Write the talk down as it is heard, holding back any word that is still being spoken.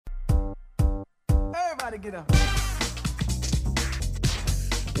Everybody get up.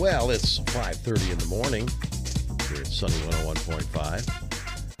 Well, it's 5:30 in the morning here at Sunny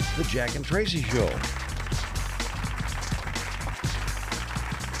 101.5, the Jack and Tracy Show.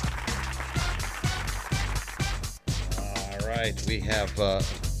 All right, we have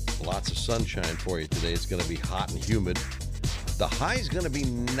lots of sunshine for you today. It's going to be hot and humid. The high is going to be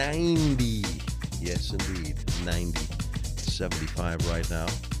 90. Yes, indeed, 90. 75 right now.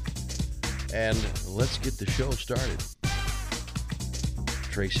 And let's get the show started.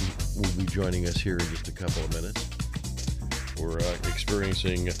 Tracy will be joining us here in just a couple of minutes. We're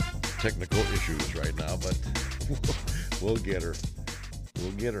experiencing technical issues right now, but we'll get her.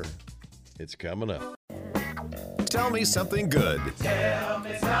 We'll get her. It's coming up. Tell me something good. Tell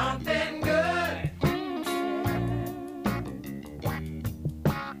me something good.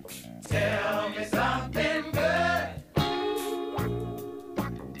 Tell me something good.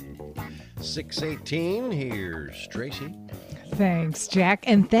 6:18. Here's Tracy. Thanks, Jack.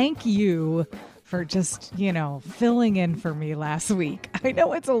 And thank you for just, filling in for me last week. I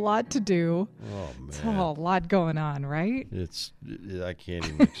know it's a lot to do. Oh, man. It's a lot going on, right? I can't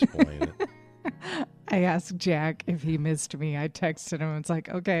even explain it. I asked Jack if he missed me. I texted him. It's like,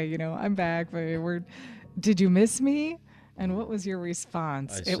 okay, I'm back. But did you miss me? And what was your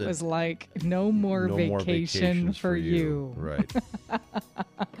response? I It said, was like, no more vacation for you. Right.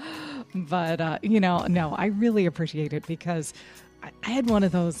 But, no, I really appreciate it because I had one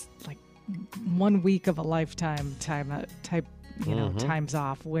of those, like, 1 week of a lifetime type, times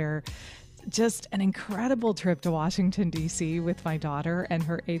off where just an incredible trip to Washington, D.C. with my daughter and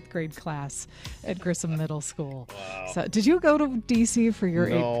her 8th grade class at Grissom Middle School. Wow. So did you go to D.C. for your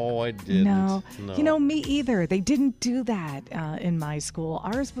 8th? No, I didn't. No. Me either. They didn't do that in my school.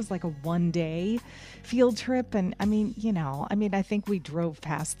 Ours was like a 1-day field trip. And I think we drove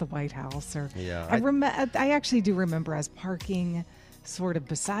past the White House. I actually do remember us parking sort of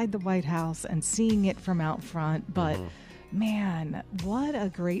beside the White House and seeing it from out front. But man, what a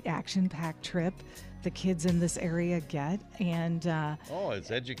great action-packed trip the kids in this area get. And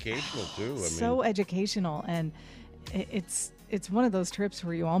it's educational too. So educational. And it's one of those trips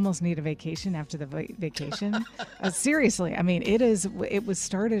where you almost need a vacation after the vacation. Seriously, it was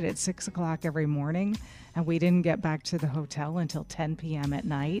started at 6 o'clock every morning, and we didn't get back to the hotel until 10 p.m. at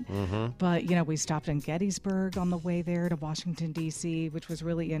night. But, we stopped in Gettysburg on the way there to Washington, D.C., which was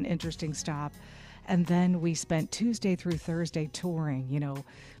really an interesting stop. And then we spent Tuesday through Thursday touring,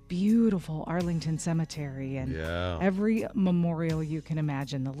 beautiful Arlington Cemetery and every memorial you can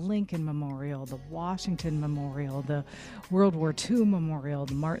imagine, the Lincoln Memorial, the Washington Memorial, the World War II Memorial,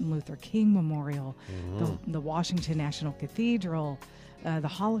 the Martin Luther King Memorial, the Washington National Cathedral, the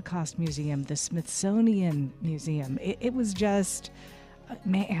Holocaust Museum, the Smithsonian Museum. It was just...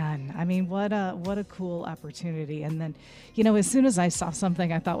 Man, what a cool opportunity. And then, as soon as I saw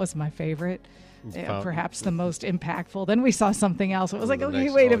something I thought was my favorite, perhaps the most impactful, then we saw something else. It was like, okay,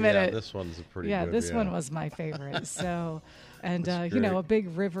 wait a minute. Yeah, this one's a pretty good. This one was my favorite. So, and, a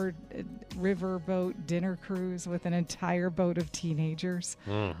big riverboat dinner cruise with an entire boat of teenagers.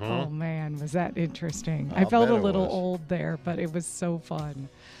 Oh, man, was that interesting. I felt a little old there, but it was so fun.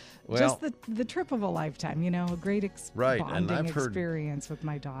 Well, just the trip of a lifetime, a great bonding experience with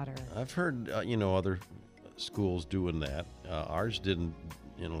my daughter. I've heard, other schools doing that. Ours didn't,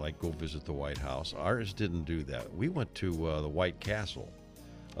 go visit the White House. Ours didn't do that. We went to the White Castle,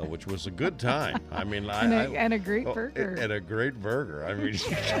 which was a good time. And a great burger. And a great burger. Tell me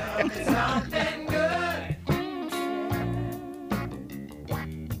something good.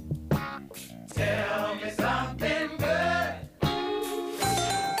 Tell me something good.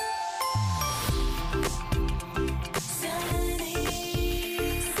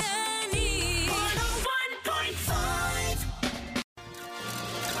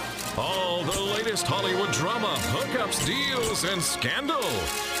 All the latest Hollywood drama, hookups, deals, and scandal.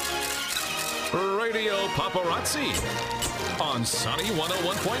 Radio Paparazzi on Sunny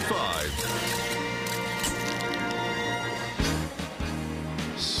 101.5.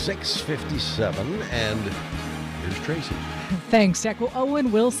 6:57, and here's Tracy. Thanks, Jack. Well,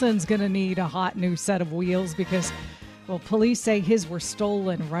 Owen Wilson's going to need a hot new set of wheels because, police say his were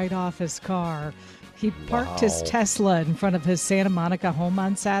stolen right off his car. He parked his Tesla in front of his Santa Monica home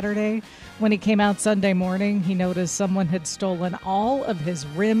on Saturday. When he came out Sunday morning, he noticed someone had stolen all of his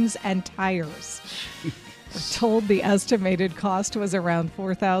rims and tires. Told the estimated cost was around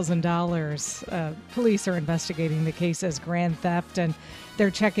 $4,000. Police are investigating the case as grand theft, and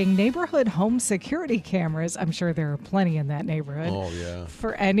they're checking neighborhood home security cameras. I'm sure there are plenty in that neighborhood. Oh, yeah.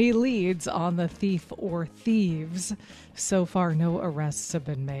 For any leads on the thief or thieves. So far, no arrests have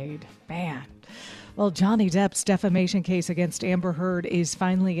been made. Man. Well, Johnny Depp's defamation case against Amber Heard is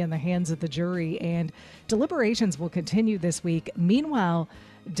finally in the hands of the jury, and deliberations will continue this week. Meanwhile,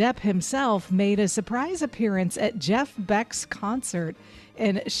 Depp himself made a surprise appearance at Jeff Beck's concert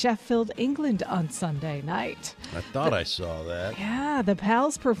in Sheffield, England on Sunday night. I thought I saw that. Yeah, the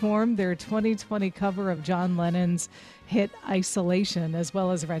Pals performed their 2020 cover of John Lennon's hit Isolation, as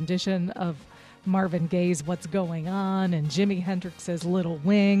well as a rendition of Marvin Gaye's What's Going On and Jimi Hendrix's Little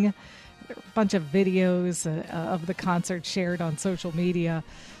Wing. There were a bunch of videos of the concert shared on social media.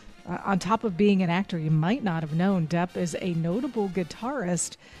 On top of being an actor you might not have known, Depp is a notable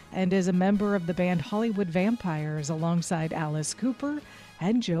guitarist and is a member of the band Hollywood Vampires alongside Alice Cooper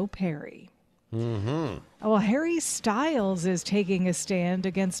and Joe Perry. Well, Harry Styles is taking a stand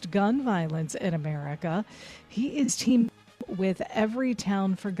against gun violence in America. He is teamed with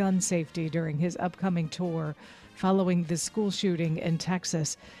Everytown for gun safety during his upcoming tour following the school shooting in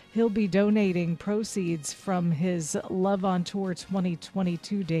Texas. He'll be donating proceeds from his Love on Tour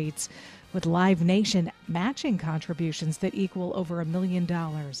 2022 dates with Live Nation matching contributions that equal over $1 million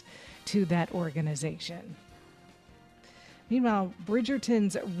to that organization. Meanwhile,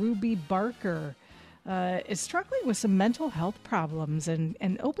 Bridgerton's Ruby Barker is struggling with some mental health problems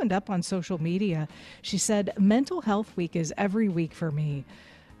and opened up on social media. She said, "Mental Health Week is every week for me.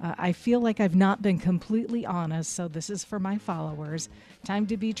 I feel like I've not been completely honest, so this is for my followers. Time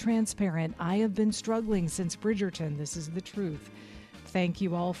to be transparent. I have been struggling since Bridgerton. This is the truth. Thank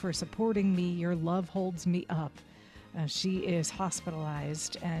you all for supporting me. Your love holds me up." She is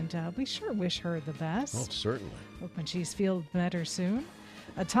hospitalized, and we sure wish her the best. Oh, certainly. Hoping she's feel better soon.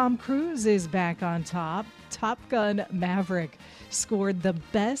 Tom Cruise is back on top. Top Gun Maverick scored the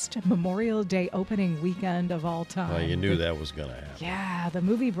best Memorial Day opening weekend of all time. Well, you knew that was going to happen. Yeah, the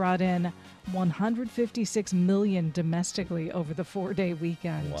movie brought in $156 million domestically over the 4-day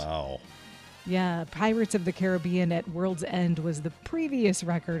weekend. Wow. Yeah, Pirates of the Caribbean at World's End was the previous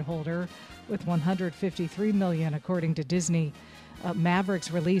record holder with $153 million, according to Disney.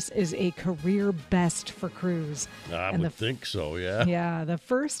 Maverick's release is a career best for Cruise. I would think so, yeah. Yeah, the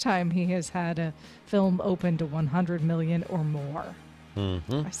first time he has had a film open to $100 million or more.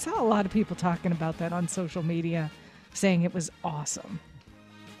 I saw a lot of people talking about that on social media, saying it was awesome.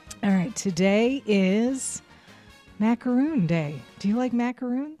 All right, today is Macaroon Day. Do you like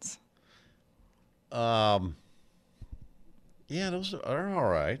macaroons? Yeah, those are all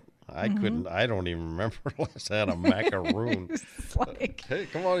right. I don't even remember last I had a macaroon. It's like, Hey,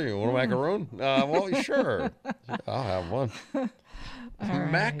 come on, you want a macaroon? Well, sure. I'll have one. all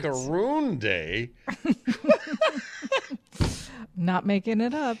right. Macaroon Day? Not making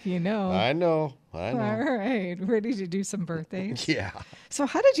it up, you know. I know. All right, ready to do some birthdays? Yeah. So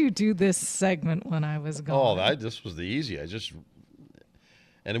how did you do this segment when I was gone? This was the easy.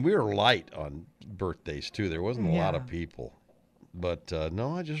 And we were light on birthdays, too. There wasn't a lot of people. But,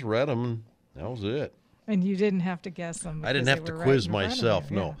 no, I just read them, and that was it. And you didn't have to guess them. I didn't have to quiz myself,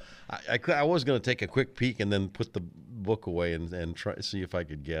 no. I was going to take a quick peek and then put the book away and try to see if I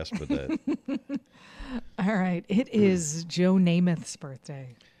could guess. But All right, it is Joe Namath's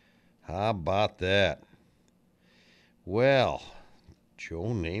birthday. How about that? Well, Joe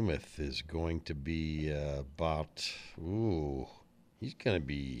Namath is going to be he's going to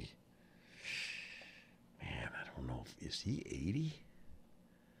be, man, I don't know. Is he 80?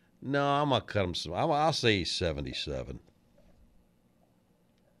 No, I'm going to cut him some. I'll say he's 77.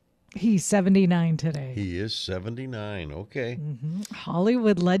 He's 79 today. He is 79. Okay.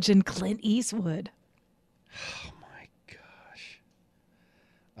 Hollywood legend Clint Eastwood. Oh, my gosh.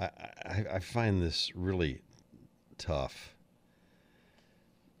 I find this really tough.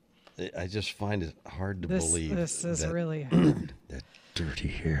 I just find it hard to believe. This is that, really hard. that Dirty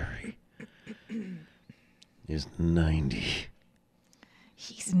Harry is 90.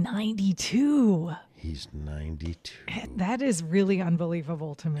 He's 92. He's 92. That is really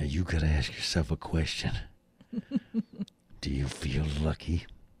unbelievable to Now me. you got to ask yourself a question. Do you feel lucky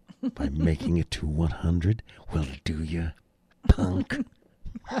by making it to 100? Well, do you, punk?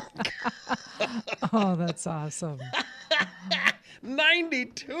 Oh, that's awesome.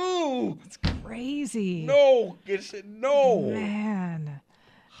 92. Crazy. No, no. Man.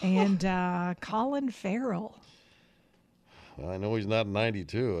 And Colin Farrell. I know he's not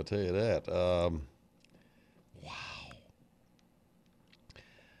 92, I'll tell you that. Wow.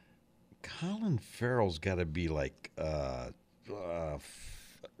 Colin Farrell's got to be like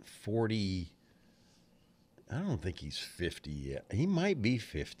 40. I don't think he's 50 yet. He might be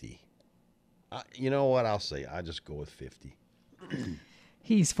 50. You know what? I'll just go with 50.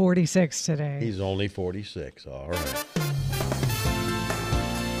 He's 46 today. He's only 46. All right.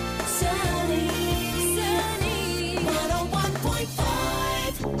 Sunny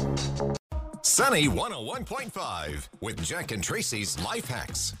 101.5. Sunny 101.5 with Jack and Tracy's Life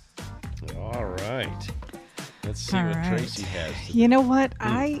Hacks. All right. Let's see All what right. Tracy has today. You know what?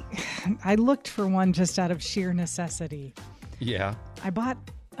 I looked for one just out of sheer necessity. Yeah. I bought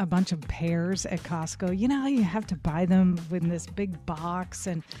a bunch of pears at Costco. You know how you have to buy them in this big box,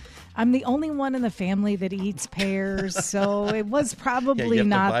 and I'm the only one in the family that eats pears, so it was probably You have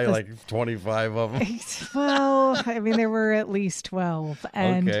not to buy the, like 25 of them. well, I mean, there were at least 12.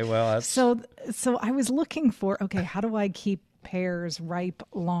 And Okay, well, that's- so I was looking for, okay, how do I keep pears ripe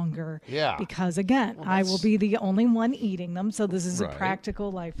longer? Yeah. Because again, I will be the only one eating them. So this is Right. a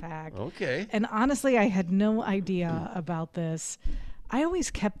practical life hack. Okay. And honestly, I had no idea about this. I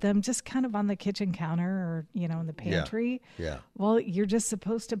always kept them just kind of on the kitchen counter or, in the pantry. Yeah. Well, you're just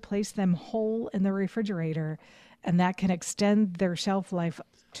supposed to place them whole in the refrigerator, and that can extend their shelf life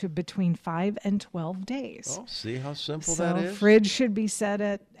to between 5 and 12 days. Oh, see how simple so that is? fridge should be set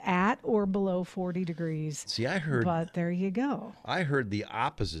at or below 40 degrees. See, I heard But there you go. the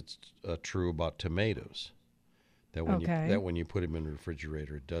opposite true about tomatoes. That when you put them in the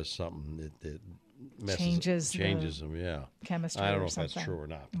refrigerator, it does something that Changes changes them. Yeah, chemistry I don't or know if that's something. true or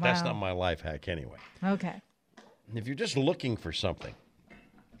not. But that's Wow. not my life hack anyway. Okay. If you're just looking for something,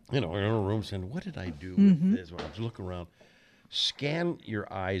 in a room saying, "What did I do Mm-hmm. with this?" When I was looking around, scan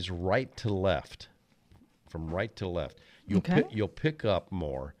your eyes right to left, from right to left. Okay. You'll pick up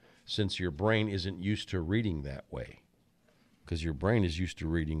more since your brain isn't used to reading that way. Because your brain is used to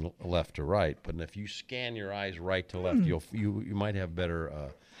reading left to right, but if you scan your eyes right to left, you might have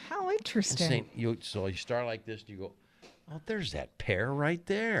better. How interesting. So you start like this, you go, oh, there's that pear right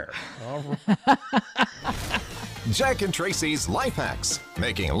there. All right. Jack and Tracy's Life Hacks,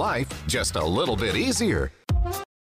 making life just a little bit easier.